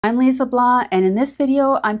I'm Lise Leblanc, and in this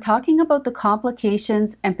video, I'm talking about the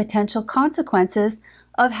complications and potential consequences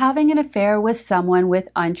of having an affair with someone with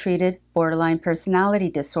untreated borderline personality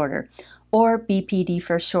disorder, or BPD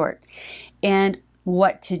for short, and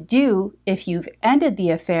what to do if you've ended the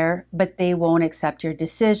affair, but they won't accept your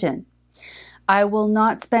decision. I will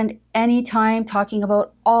not spend any time talking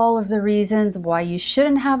about all of the reasons why you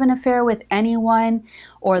shouldn't have an affair with anyone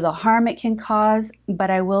or the harm it can cause, but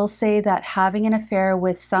I will say that having an affair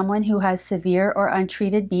with someone who has severe or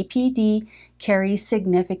untreated BPD carries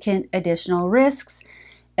significant additional risks,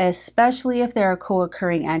 especially if there are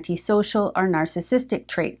co-occurring antisocial or narcissistic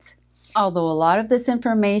traits. Although a lot of this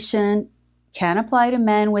information can apply to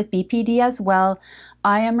men with BPD as well,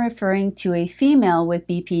 I am referring to a female with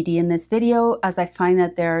BPD in this video as I find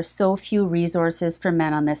that there are so few resources for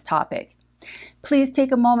men on this topic. Please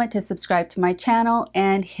take a moment to subscribe to my channel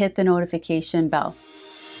and hit the notification bell.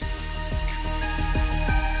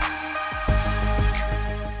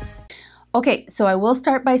 Okay, so I will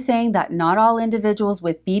start by saying that not all individuals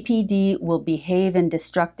with BPD will behave in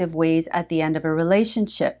destructive ways at the end of a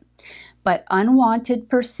relationship, but unwanted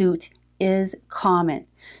pursuit is common.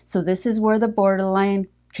 So this is where the borderline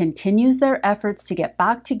continues their efforts to get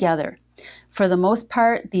back together. For the most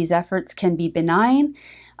part, these efforts can be benign,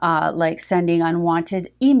 like sending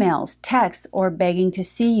unwanted emails, texts, or begging to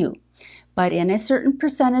see you. But in a certain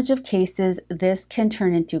percentage of cases, this can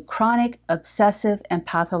turn into chronic, obsessive, and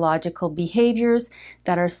pathological behaviors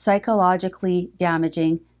that are psychologically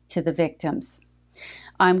damaging to the victims.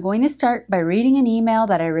 I'm going to start by reading an email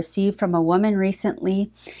that I received from a woman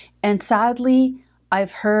recently, and sadly,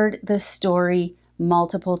 I've heard this story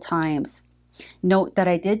multiple times. Note that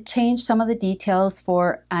I did change some of the details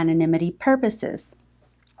for anonymity purposes.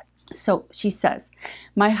 So she says,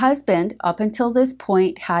 my husband up until this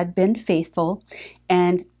point had been faithful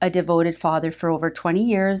and a devoted father for over 20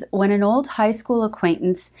 years when an old high school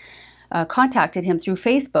acquaintance contacted him through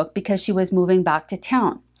Facebook because she was moving back to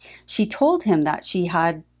town. She told him that she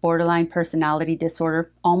had borderline personality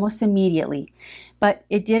disorder almost immediately, but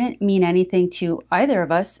it didn't mean anything to either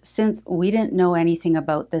of us since we didn't know anything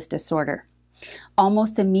about this disorder.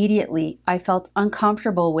 Almost immediately, I felt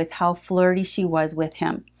uncomfortable with how flirty she was with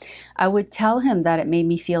him. I would tell him that it made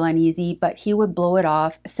me feel uneasy, but he would blow it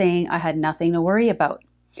off, saying I had nothing to worry about.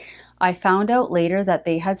 I found out later that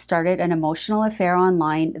they had started an emotional affair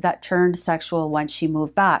online that turned sexual once she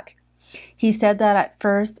moved back. He said that at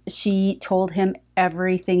first she told him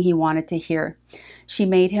everything he wanted to hear. She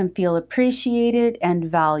made him feel appreciated and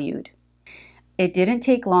valued. It didn't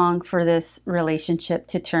take long for this relationship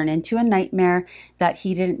to turn into a nightmare that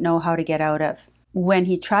he didn't know how to get out of. When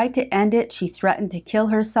he tried to end it, she threatened to kill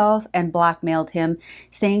herself and blackmailed him,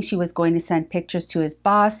 saying she was going to send pictures to his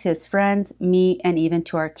boss, his friends, me, and even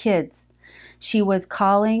to our kids. She was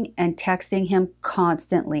calling and texting him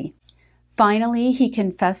constantly. Finally, he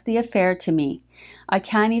confessed the affair to me. I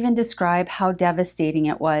can't even describe how devastating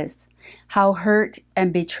it was, how hurt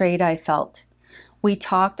and betrayed I felt. We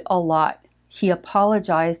talked a lot. He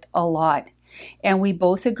apologized a lot, and we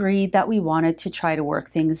both agreed that we wanted to try to work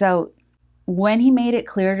things out. When he made it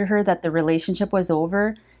clear to her that the relationship was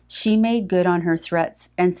over, she made good on her threats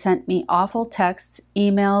and sent me awful texts,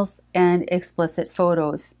 emails, and explicit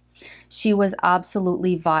photos. She was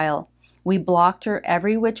absolutely vile. We blocked her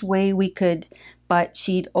every which way we could, but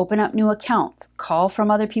she'd open up new accounts, call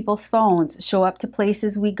from other people's phones, show up to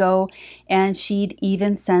places we go, and she'd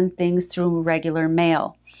even send things through regular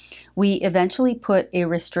mail. We eventually put a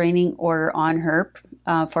restraining order on her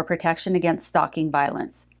for protection against stalking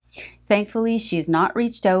violence. Thankfully, she's not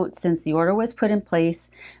reached out since the order was put in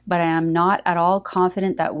place, but I am not at all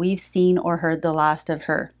confident that we've seen or heard the last of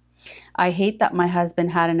her. I hate that my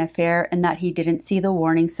husband had an affair and that he didn't see the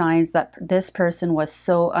warning signs that this person was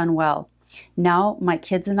so unwell. Now, my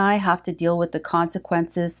kids and I have to deal with the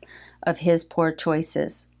consequences of his poor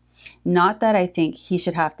choices. Not that I think he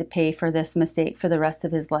should have to pay for this mistake for the rest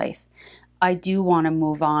of his life. I do want to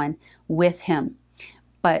move on with him,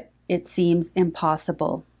 but it seems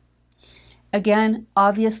impossible. Again,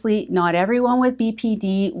 obviously, not everyone with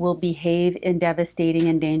BPD will behave in devastating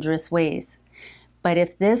and dangerous ways. But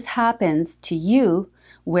if this happens to you,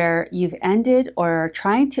 where you've ended or are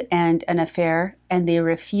trying to end an affair and they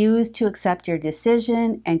refuse to accept your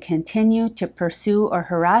decision and continue to pursue or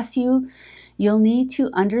harass you, you'll need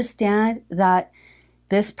to understand that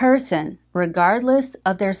this person, regardless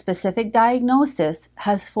of their specific diagnosis,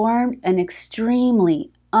 has formed an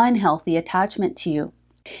extremely unhealthy attachment to you.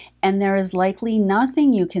 And there is likely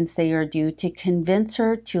nothing you can say or do to convince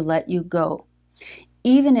her to let you go.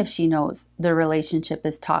 Even if she knows the relationship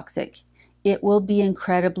is toxic, It will be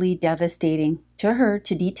incredibly devastating to her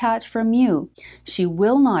to detach from you. She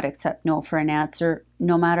will not accept no for an answer,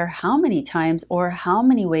 no matter how many times or how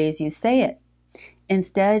many ways you say it.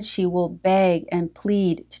 Instead, she will beg and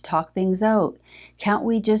plead to talk things out. Can't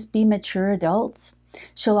we just be mature adults?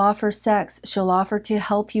 She'll offer sex. She'll offer to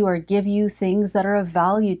help you or give you things that are of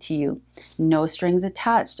value to you. No strings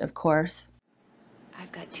attached, of course.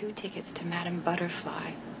 I've got 2 tickets to Madame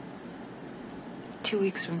Butterfly. 2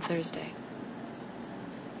 weeks from Thursday.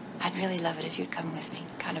 I'd really love it if you'd come with me,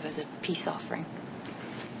 kind of as a peace offering.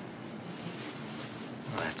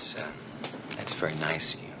 Well, that's very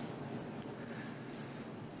nice of you.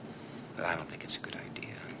 But I don't think it's a good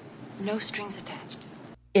idea. No strings attached.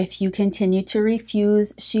 If you continue to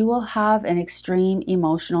refuse, she will have an extreme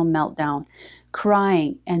emotional meltdown,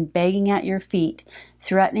 crying and begging at your feet,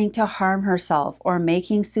 threatening to harm herself or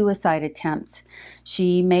making suicide attempts.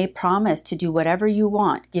 She may promise to do whatever you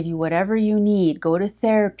want, give you whatever you need, go to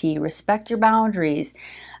therapy, respect your boundaries.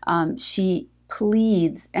 She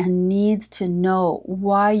pleads and needs to know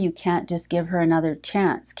why you can't just give her another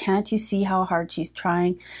chance. Can't you see how hard she's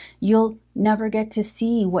trying? You'll never get to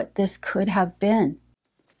see what this could have been.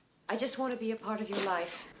 I just want to be a part of your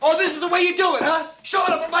life. Oh, this is the way you do it, huh? Showing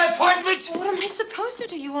up at my apartment? What am I supposed to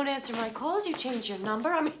do? You won't answer my calls. You change your number.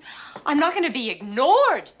 I mean, I'm not going to be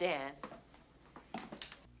ignored, Dan.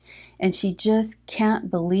 And she just can't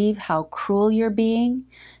believe how cruel you're being.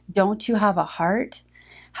 Don't you have a heart?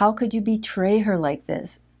 How could you betray her like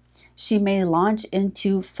this? She may launch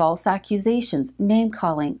into false accusations,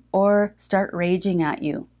 name-calling, or start raging at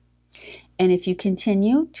you. And if you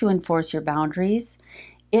continue to enforce your boundaries,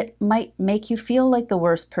 it might make you feel like the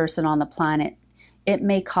worst person on the planet. It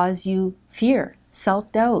may cause you fear,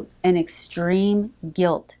 self-doubt, and extreme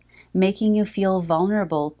guilt, making you feel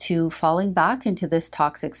vulnerable to falling back into this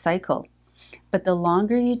toxic cycle. But the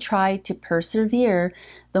longer you try to persevere,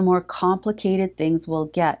 the more complicated things will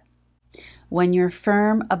get. When you're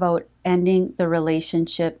firm about ending the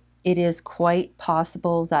relationship, it is quite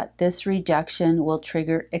possible that this rejection will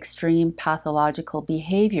trigger extreme pathological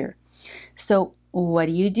behavior. So, what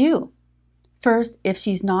do? First, if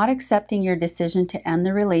she's not accepting your decision to end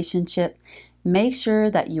the relationship, make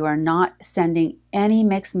sure that you are not sending any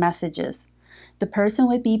mixed messages. The person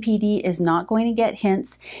with BPD is not going to get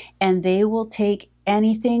hints, and they will take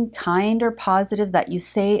anything kind or positive that you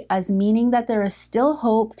say as meaning that there is still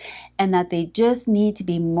hope and that they just need to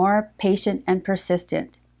be more patient and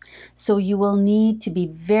persistent. So you will need to be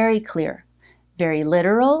very clear, very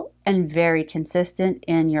literal, and very consistent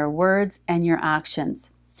in your words and your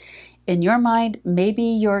actions. In your mind, maybe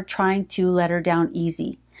you're trying to let her down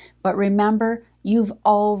easy, but remember, you've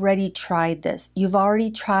already tried this. You've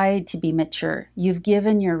already tried to be mature. You've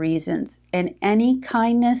given your reasons, and any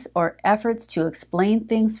kindness or efforts to explain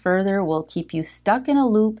things further will keep you stuck in a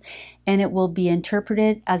loop, and it will be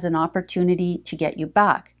interpreted as an opportunity to get you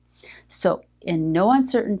back. So, in no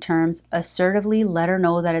uncertain terms, assertively let her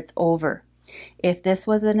know that it's over. If this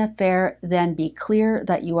was an affair, then be clear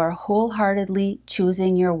that you are wholeheartedly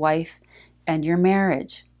choosing your wife and your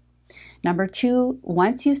marriage. Number 2,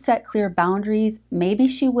 once you set clear boundaries, maybe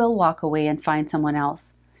she will walk away and find someone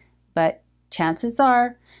else. But chances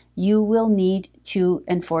are you will need to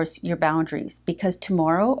enforce your boundaries because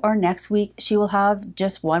tomorrow or next week she will have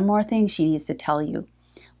just one more thing she needs to tell you,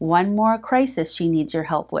 one more crisis she needs your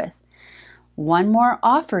help with, one more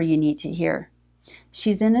offer you need to hear.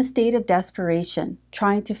 She's in a state of desperation,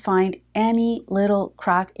 trying to find any little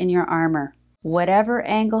crack in your armor. Whatever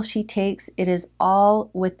angle she takes, it is all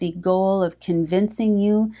with the goal of convincing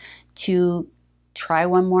you to try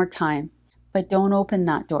one more time. But don't open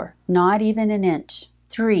that door, not even an inch.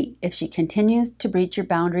 3, if she continues to breach your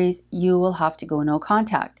boundaries, you will have to go no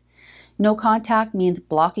contact. No contact means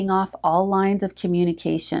blocking off all lines of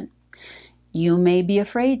communication. You may be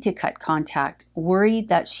afraid to cut contact, worried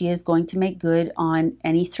that she is going to make good on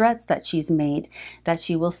any threats that she's made, that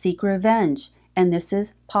she will seek revenge, and this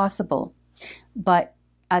is possible. But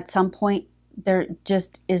at some point, there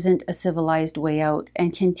just isn't a civilized way out,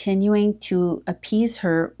 and continuing to appease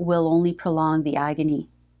her will only prolong the agony.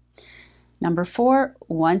 Number 4,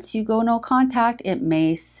 once you go no contact, it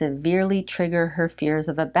may severely trigger her fears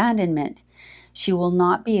of abandonment. She will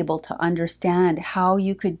not be able to understand how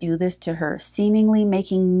you could do this to her, seemingly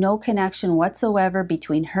making no connection whatsoever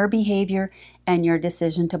between her behavior and your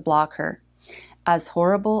decision to block her. As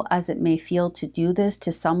horrible as it may feel to do this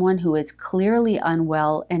to someone who is clearly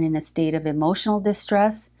unwell and in a state of emotional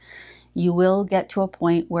distress, you will get to a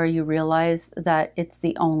point where you realize that it's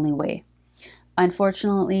the only way.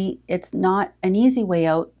 Unfortunately, it's not an easy way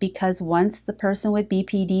out because once the person with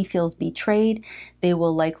BPD feels betrayed, they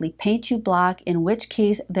will likely paint you black, in which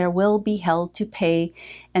case there will be hell to pay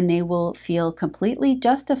and they will feel completely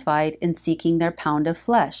justified in seeking their pound of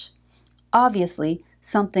flesh. Obviously,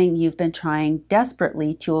 something you've been trying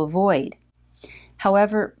desperately to avoid.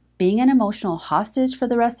 However, being an emotional hostage for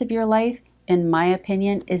the rest of your life, in my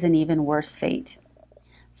opinion, is an even worse fate.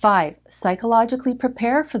 5. Psychologically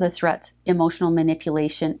prepare for the threats, emotional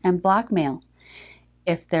manipulation, and blackmail.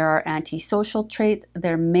 If there are antisocial traits,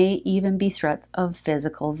 there may even be threats of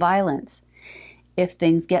physical violence. If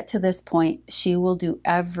things get to this point, she will do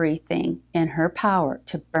everything in her power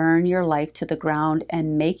to burn your life to the ground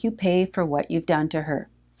and make you pay for what you've done to her.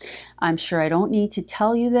 I'm sure I don't need to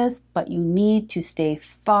tell you this, but you need to stay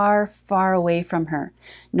far, far away from her,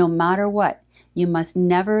 no matter what. You must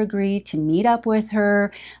never agree to meet up with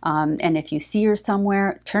her, and if you see her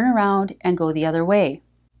somewhere, turn around and go the other way.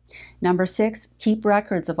 Number 6, keep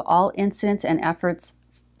records of all incidents and efforts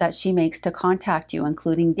that she makes to contact you,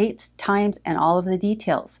 including dates, times, and all of the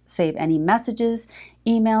details. Save any messages,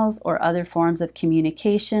 emails, or other forms of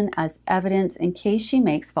communication as evidence in case she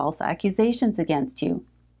makes false accusations against you.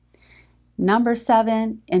 Number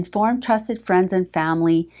 7, inform trusted friends and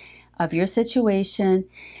family of your situation,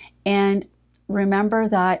 and remember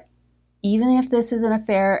that even if this is an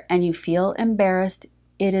affair and you feel embarrassed,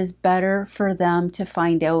 it is better for them to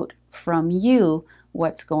find out from you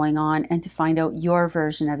what's going on and to find out your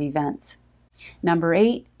version of events. Number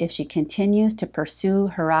 8, if she continues to pursue,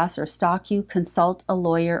 harass, or stalk you, consult a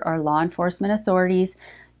lawyer or law enforcement authorities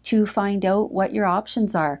to find out what your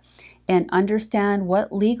options are and understand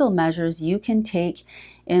what legal measures you can take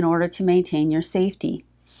in order to maintain your safety.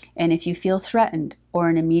 And if you feel threatened or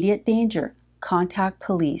in immediate danger, contact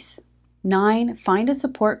police. 9, find a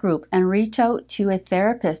support group and reach out to a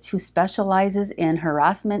therapist who specializes in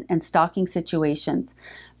harassment and stalking situations,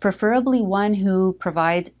 preferably one who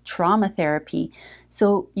provides trauma therapy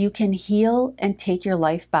so you can heal and take your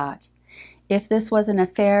life back. If this was an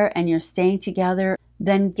affair and you're staying together,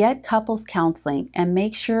 then get couples counseling and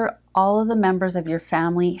make sure all of the members of your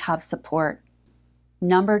family have support.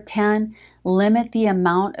 Number 10, limit the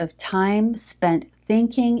amount of time spent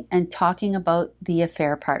thinking and talking about the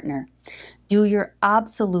affair partner. Do your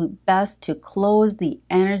absolute best to close the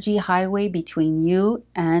energy highway between you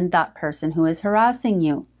and that person who is harassing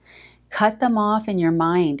you. Cut them off in your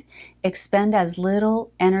mind. Expend as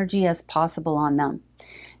little energy as possible on them.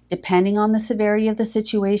 Depending on the severity of the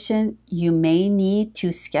situation, you may need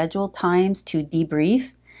to schedule times to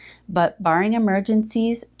debrief, but barring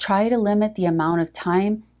emergencies, try to limit the amount of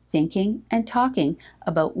time thinking and talking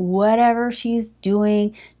about whatever she's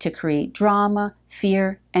doing to create drama,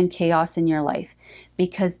 fear, and chaos in your life,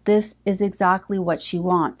 because this is exactly what she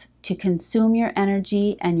wants, to consume your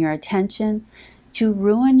energy and your attention, to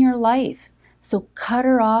ruin your life. So cut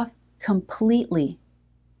her off completely.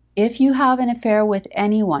 If you have an affair with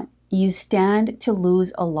anyone, you stand to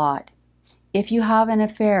lose a lot. If you have an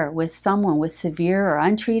affair with someone with severe or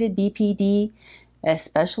untreated BPD,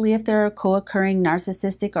 especially if there are co-occurring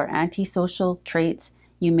narcissistic or antisocial traits,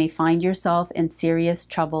 you may find yourself in serious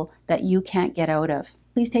trouble that you can't get out of.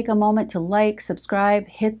 Please take a moment to like, subscribe,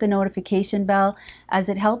 hit the notification bell, as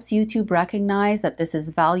it helps YouTube recognize that this is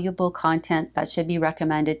valuable content that should be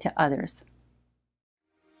recommended to others.